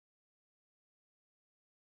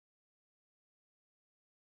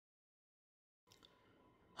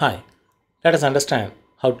Hi, let us understand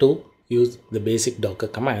how to use the basic Docker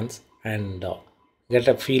commands and get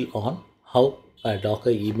a feel on how a Docker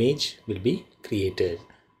image will be created.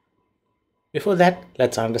 Before that,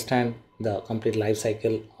 let's understand the complete life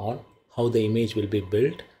cycle on how the image will be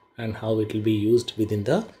built and how it will be used within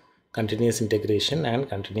the continuous integration and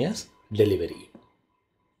continuous delivery.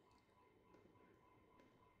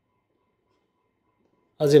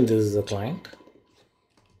 Assume this is a client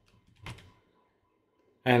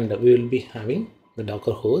and we will be having the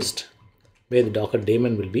Docker host where the Docker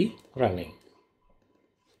daemon will be running.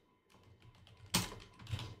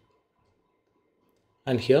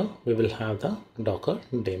 And here we will have the Docker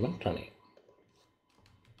daemon running.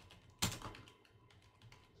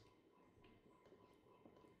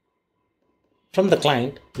 From the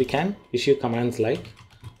client, we can issue commands like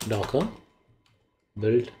docker,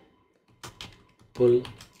 build, pull,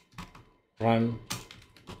 run,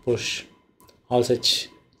 push. All such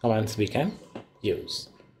commands we can use.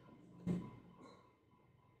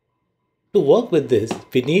 To work with this,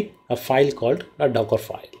 we need a file called a Docker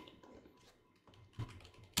file.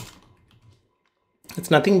 It's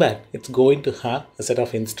nothing bad. It's going to have a set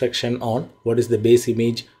of instruction on what is the base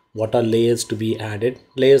image, what are layers to be added.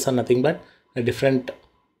 Layers are nothing but a different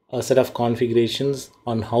set of configurations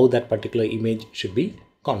on how that particular image should be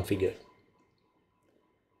configured.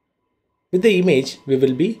 With the image, we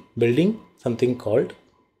will be building something called,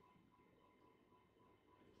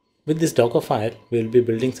 with this Docker file, we will be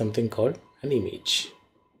building something called an image.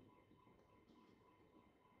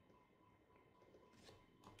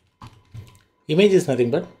 Image is nothing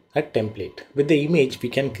but a template. With the image, we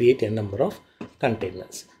can create a number of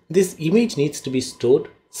containers. This image needs to be stored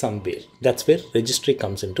somewhere. That's where registry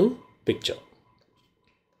comes into picture.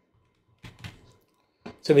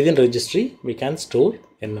 So within registry, we can store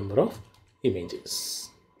a number of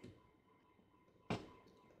images.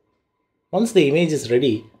 Once the image is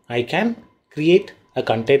ready, I can create a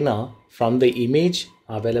container from the image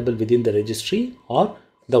available within the registry or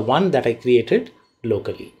the one that I created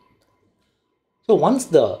locally. So once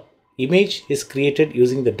the image is created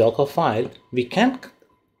using the Docker file, we can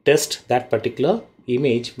test that particular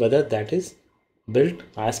image whether that is built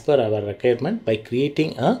as per our requirement by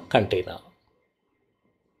creating a container.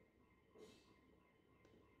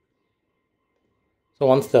 So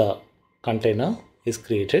once the container is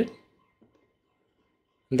created,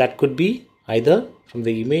 that could be either from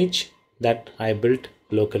the image that I built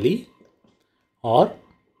locally or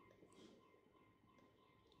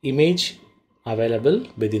image available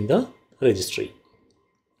within the registry.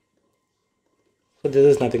 So this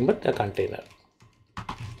is nothing but a container.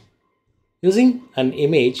 Using an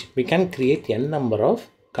image, we can create n number of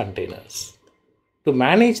containers. To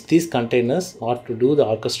manage these containers or to do the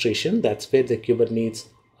orchestration, that's where the Kubernetes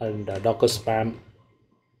and Docker Spam,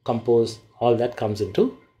 Compose, all that comes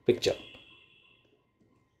into picture.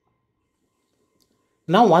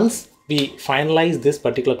 Now once we finalize this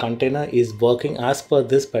particular container is working as per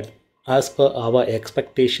this, but as per our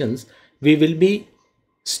expectations, we will be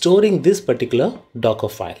storing this particular Docker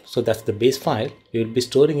file. So that's the base file. We will be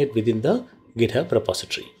storing it within the GitHub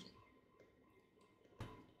repository.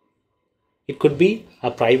 It could be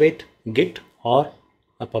a private Git or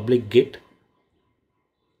a public Git.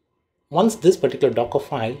 Once this particular Docker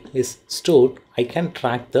file is stored, I can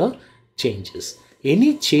track the changes.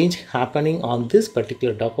 Any change happening on this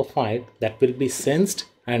particular Docker file, that will be sensed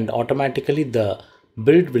and automatically the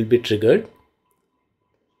build will be triggered.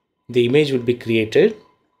 The image will be created.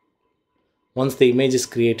 Once the image is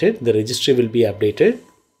created, the registry will be updated.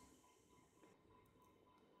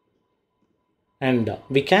 And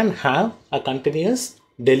we can have a continuous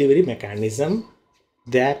delivery mechanism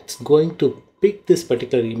that's going to pick this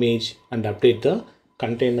particular image and update the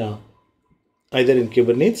container either in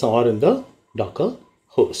Kubernetes or in the Docker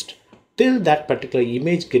host. Till that particular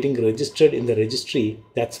image getting registered in the registry,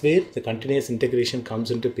 that's where the continuous integration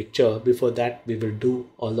comes into picture. Before that, we will do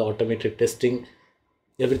all the automated testing.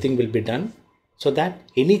 Everything will be done so that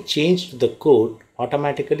any change to the code,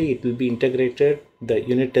 automatically it will be integrated. The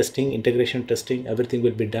unit testing, integration testing, everything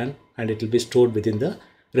will be done and it will be stored within the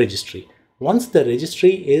registry. Once the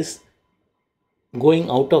registry is going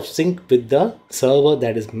out of sync with the server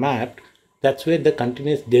that is mapped, that's where the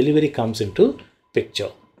continuous delivery comes into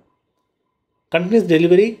picture. Continuous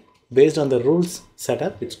delivery, based on the rules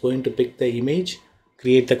setup, it's going to pick the image,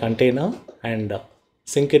 create the container and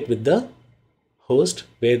sync it with the host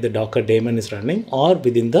where the Docker daemon is running or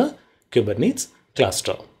within the Kubernetes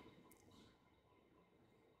cluster.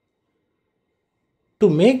 To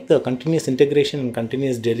make the continuous integration and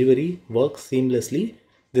continuous delivery work seamlessly,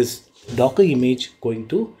 this Docker image going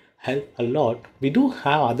to help a lot. We do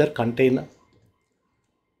have other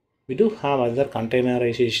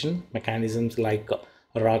containerization mechanisms like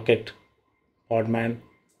Rocket, Podman,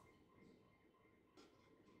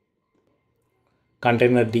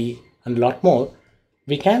 Containerd, and a lot more.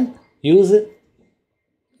 We can use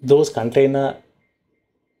those container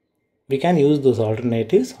we can use those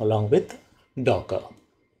alternatives along with Docker.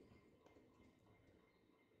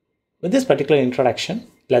 With this particular introduction,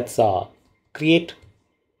 let's create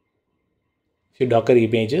few Docker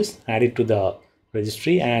images, add it to the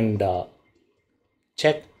registry, and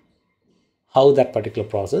check how that particular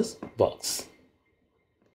process works.